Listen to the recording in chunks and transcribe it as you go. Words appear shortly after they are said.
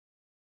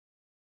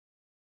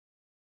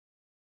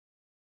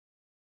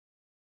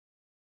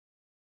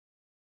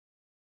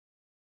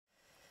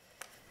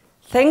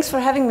Thanks for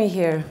having me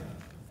here.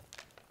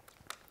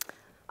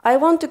 I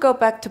want to go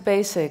back to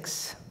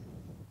basics.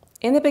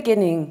 In the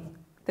beginning,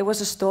 there was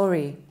a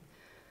story.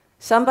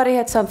 Somebody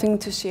had something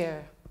to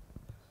share.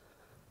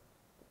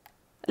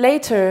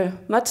 Later,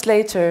 much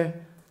later,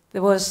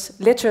 there was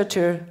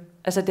literature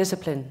as a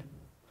discipline.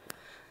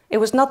 It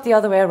was not the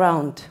other way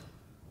around.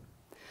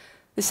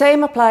 The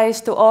same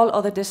applies to all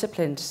other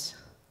disciplines.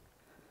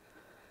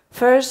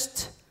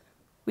 First,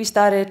 we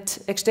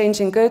started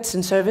exchanging goods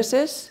and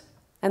services,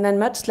 and then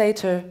much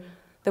later,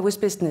 there was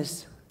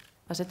business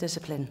as a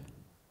discipline.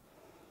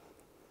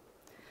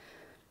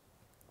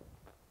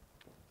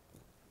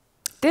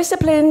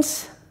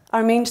 Disciplines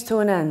are means to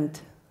an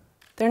end.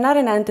 They're not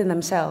an end in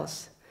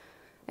themselves.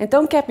 And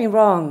don't get me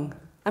wrong,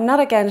 I'm not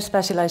against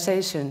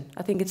specialization.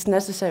 I think it's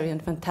necessary and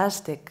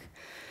fantastic.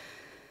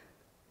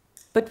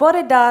 But what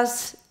it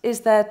does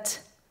is that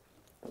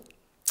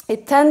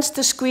it tends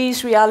to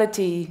squeeze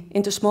reality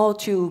into small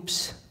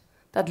tubes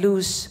that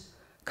lose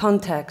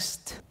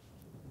context.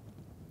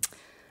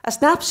 A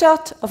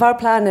snapshot of our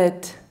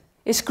planet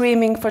is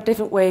screaming for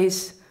different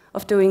ways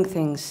of doing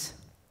things.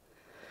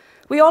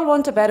 We all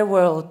want a better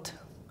world,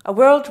 a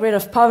world rid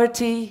of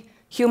poverty,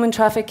 human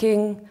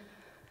trafficking,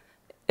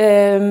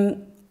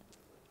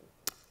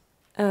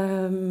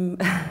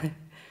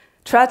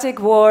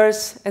 tragic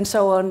wars, and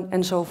so on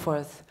and so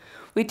forth.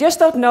 We just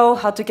don't know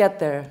how to get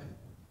there.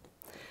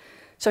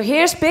 So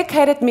here's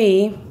big-headed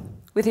me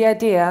with the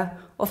idea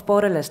of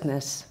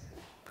borderlessness.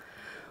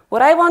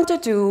 What I want to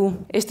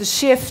do is to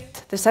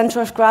shift the center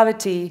of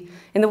gravity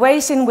in the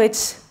ways in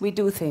which we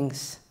do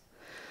things,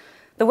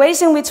 the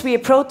ways in which we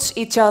approach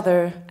each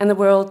other and the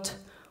world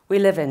we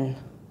live in.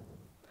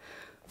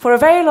 For a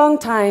very long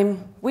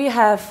time, we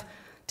have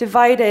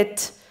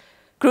divided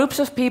groups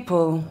of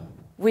people.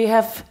 We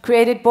have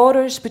created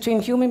borders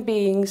between human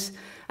beings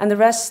and the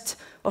rest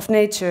of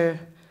nature.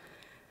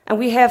 And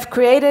we have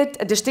created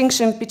a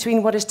distinction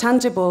between what is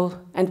tangible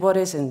and what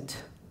isn't.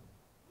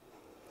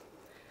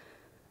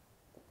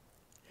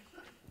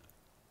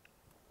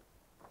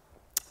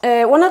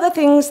 One of the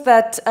things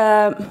that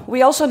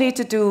we also need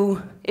to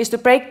do is to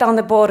break down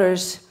the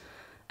borders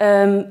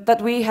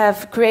that we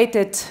have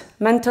created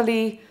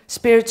mentally,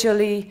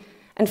 spiritually,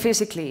 and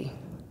physically.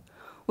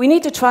 We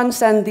need to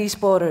transcend these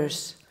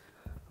borders.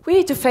 We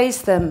need to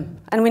face them,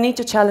 and we need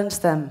to challenge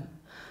them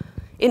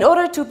in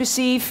order to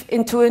perceive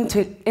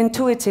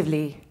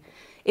intuitively,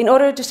 in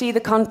order to see the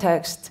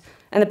context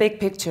and the big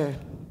picture.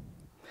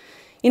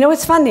 You know,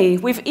 it's funny,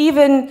 we've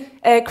even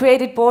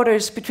created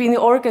borders between the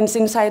organs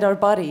inside our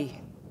body,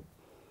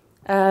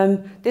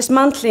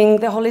 dismantling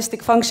the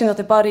holistic function of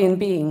the body and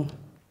being.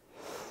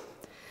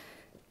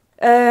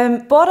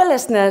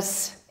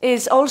 Borderlessness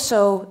is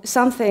also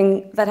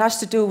something that has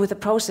to do with the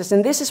process,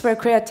 and this is where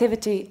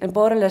creativity and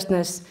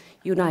borderlessness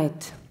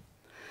unite.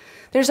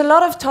 There's a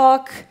lot of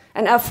talk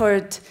and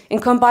effort in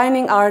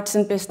combining arts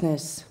and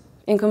business,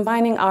 in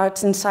combining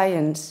arts and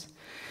science,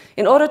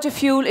 in order to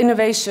fuel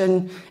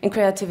innovation and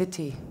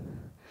creativity.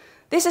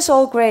 This is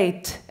all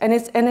great, and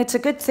it's a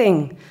good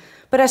thing,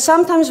 but I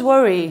sometimes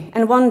worry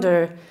and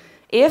wonder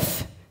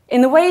if,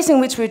 in the ways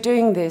in which we're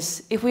doing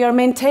this, if we are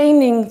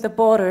maintaining the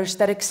borders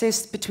that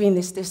exist between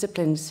these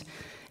disciplines,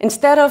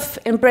 instead of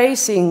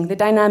embracing the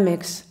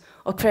dynamics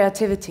of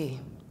creativity.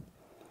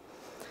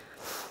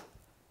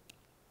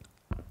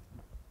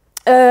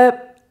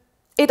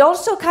 It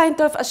also kind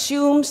of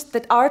assumes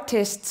that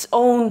artists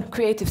own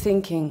creative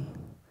thinking.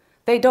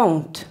 They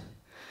don't.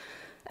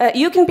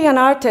 You can be an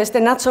artist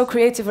and not so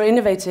creative or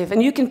innovative,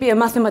 and you can be a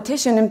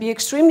mathematician and be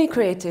extremely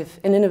creative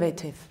and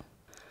innovative.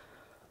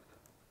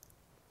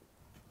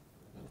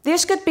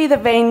 This could be the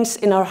veins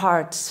in our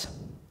hearts.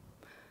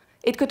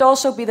 It could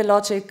also be the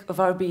logic of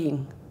our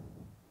being.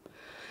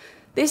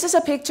 This is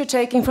a picture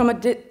taken from a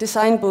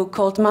design book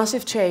called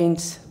Massive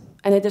Change,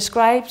 and it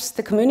describes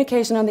the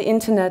communication on the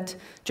internet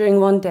during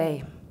one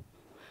day.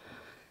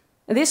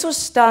 And this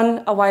was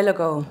done a while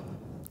ago.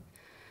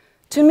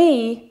 To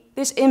me,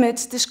 this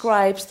image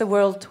describes the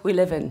world we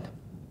live in.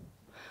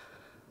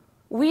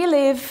 We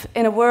live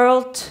in a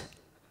world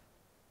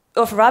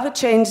of rapid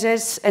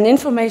changes and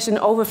information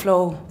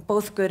overflow,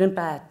 both good and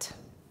bad.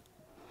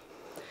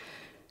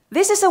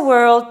 This is a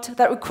world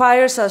that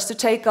requires us to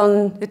take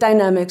on the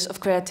dynamics of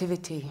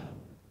creativity.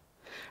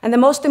 And the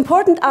most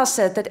important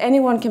asset that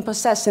anyone can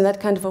possess in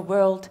that kind of a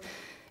world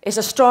is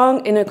a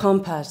strong inner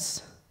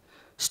compass,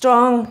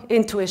 strong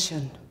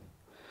intuition,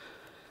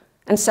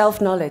 and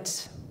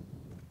self-knowledge.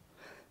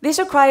 This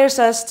requires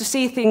us to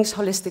see things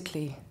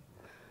holistically.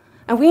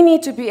 And we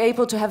need to be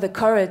able to have the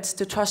courage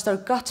to trust our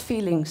gut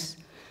feelings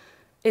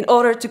in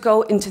order to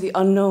go into the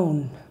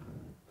unknown.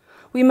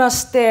 We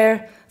must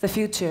dare the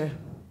future.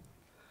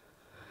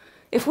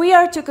 If we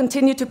are to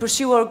continue to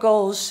pursue our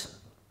goals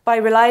by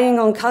relying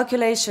on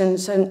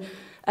calculations and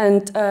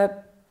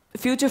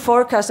future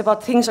forecasts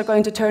about things are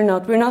going to turn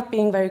out, we're not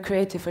being very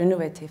creative or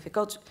innovative.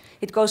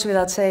 It goes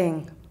without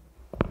saying.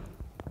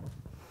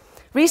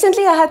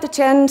 Recently, I had the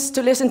chance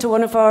to listen to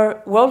one of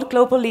our world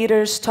global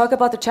leaders talk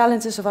about the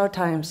challenges of our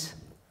times.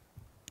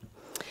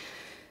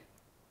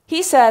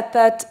 He said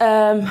that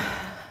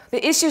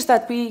the issues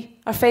that we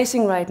are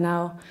facing right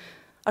now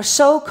are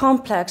so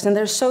complex and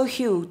they're so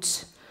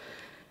huge.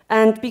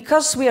 And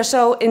because we are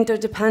so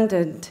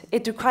interdependent,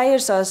 it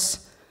requires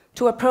us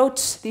to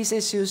approach these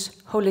issues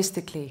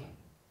holistically,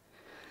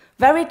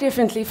 very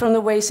differently from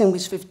the ways in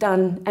which we've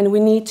done, and we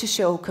need to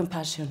show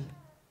compassion.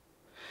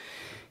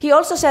 He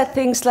also said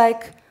things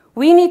like,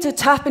 we need to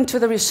tap into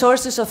the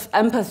resources of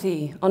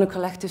empathy on a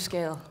collective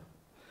scale.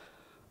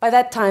 By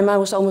that time, I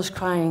was almost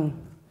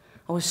crying.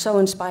 I was so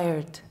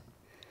inspired.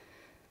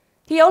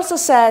 He also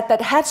said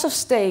that heads of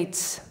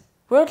states,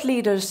 world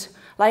leaders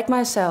like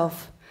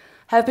myself,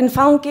 have been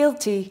found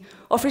guilty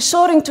of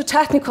resorting to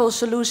technical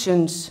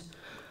solutions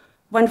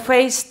when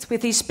faced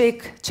with these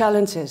big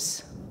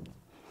challenges.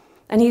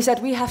 And he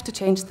said, we have to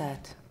change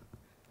that.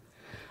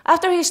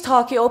 After his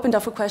talk, he opened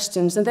up for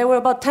questions, and there were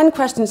about 10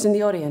 questions in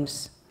the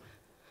audience.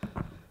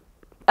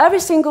 Every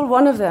single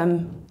one of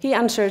them, he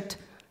answered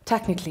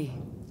technically.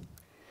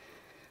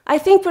 I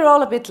think we're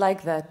all a bit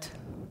like that.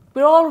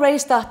 We're all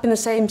raised up in the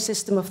same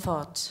system of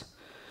thought.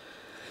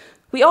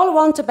 We all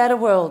want a better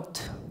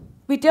world.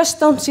 We just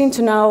don't seem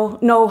to now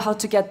know how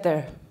to get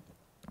there.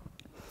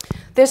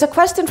 There's a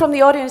question from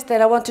the audience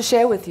that I want to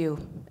share with you,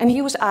 and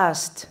he was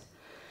asked,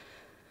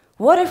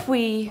 what if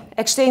we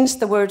exchange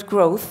the word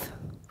growth,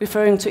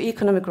 referring to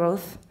economic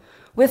growth,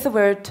 with the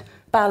word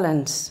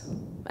balance?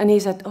 And he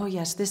said, oh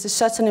yes, this is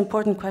such an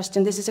important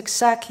question. This is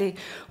exactly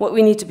what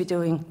we need to be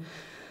doing.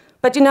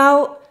 But you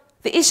know,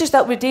 the issues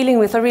that we're dealing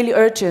with are really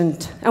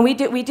urgent, and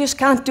we just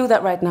can't do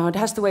that right now. It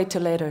has to wait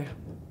till later.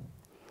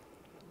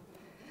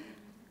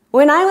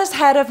 When I was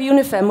head of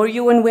UNIFEM, or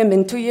UN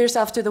Women, 2 years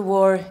after the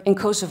war in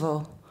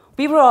Kosovo,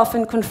 we were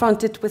often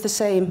confronted with the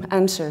same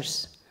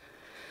answers.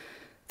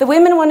 The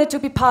women wanted to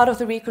be part of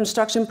the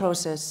reconstruction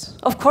process.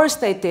 Of course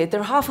they did.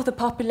 They're half of the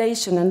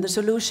population and the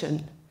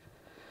solution.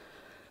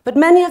 But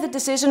many of the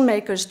decision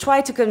makers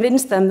tried to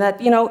convince them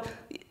that, you know,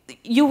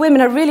 you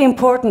women are really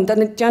important,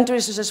 and the gender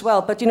issues as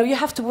well, but you know, you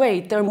have to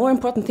wait. There are more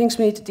important things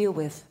we need to deal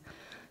with,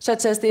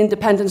 such as the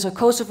independence of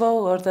Kosovo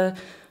or the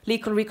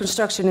legal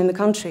reconstruction in the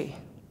country.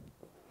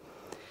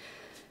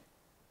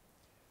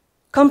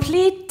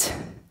 Complete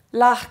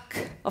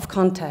lack of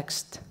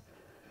context.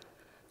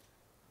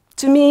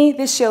 To me,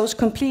 this shows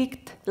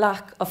complete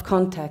lack of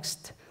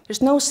context.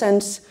 There's no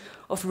sense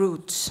of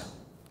roots.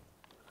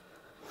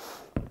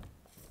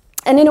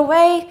 And in a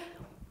way,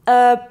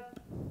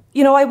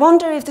 you know, I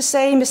wonder if the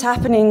same is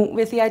happening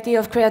with the idea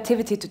of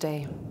creativity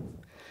today.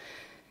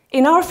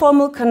 In our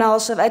formal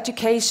canals of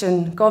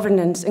education,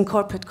 governance, and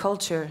corporate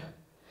culture,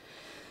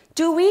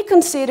 do we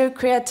consider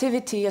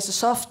creativity as a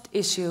soft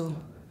issue,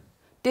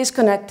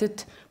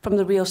 disconnected from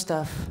the real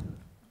stuff?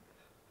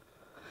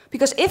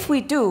 Because if we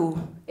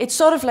do, it's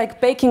sort of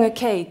like baking a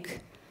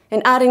cake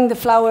and adding the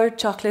flour,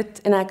 chocolate,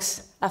 and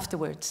eggs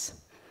afterwards.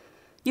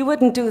 You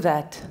wouldn't do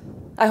that.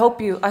 I hope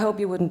you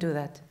wouldn't do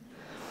that.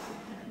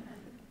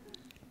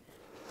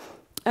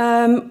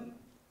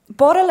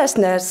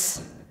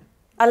 Borderlessness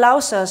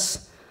allows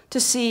us to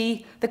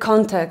see the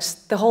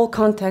context, the whole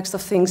context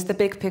of things, the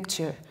big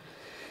picture.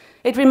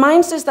 It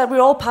reminds us that we're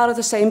all part of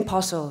the same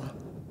puzzle.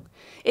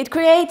 It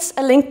creates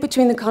a link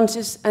between the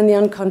conscious and the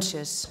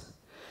unconscious.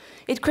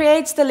 It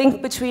creates the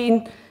link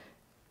between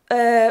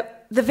the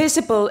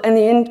visible and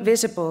the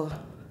invisible,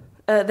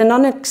 the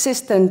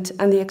non-existent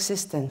and the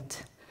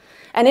existent.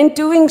 And in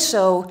doing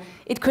so,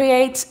 it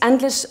creates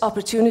endless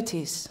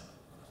opportunities.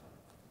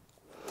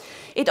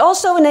 It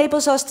also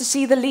enables us to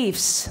see the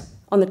leaves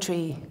on the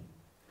tree.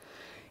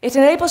 It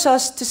enables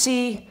us to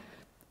see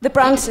the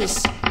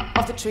branches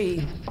of the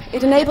tree.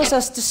 It enables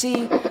us to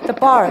see the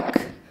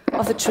bark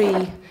of the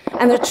tree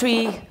and the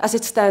tree as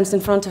it stands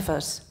in front of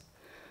us.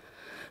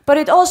 But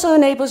it also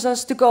enables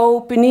us to go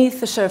beneath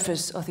the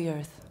surface of the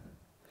earth,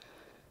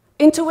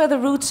 into where the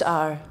roots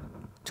are,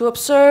 to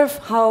observe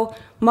how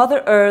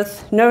Mother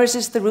Earth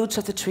nourishes the roots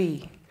of the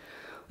tree.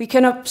 We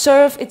can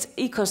observe its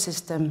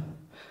ecosystem,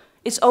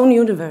 its own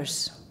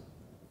universe.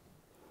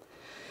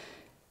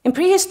 In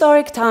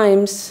prehistoric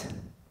times,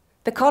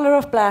 the color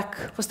of black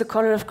was the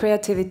color of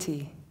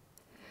creativity.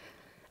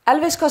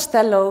 Elvis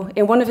Costello,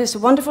 in one of his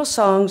wonderful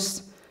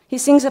songs, he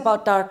sings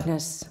about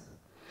darkness.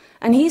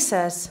 And he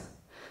says,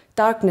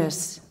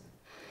 darkness,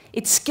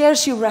 it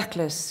scares you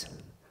reckless,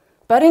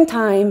 but in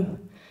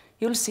time,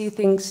 you'll see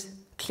things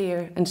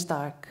clear and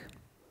stark.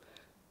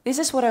 This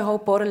is what I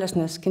hope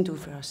borderlessness can do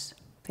for us.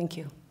 Thank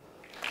you.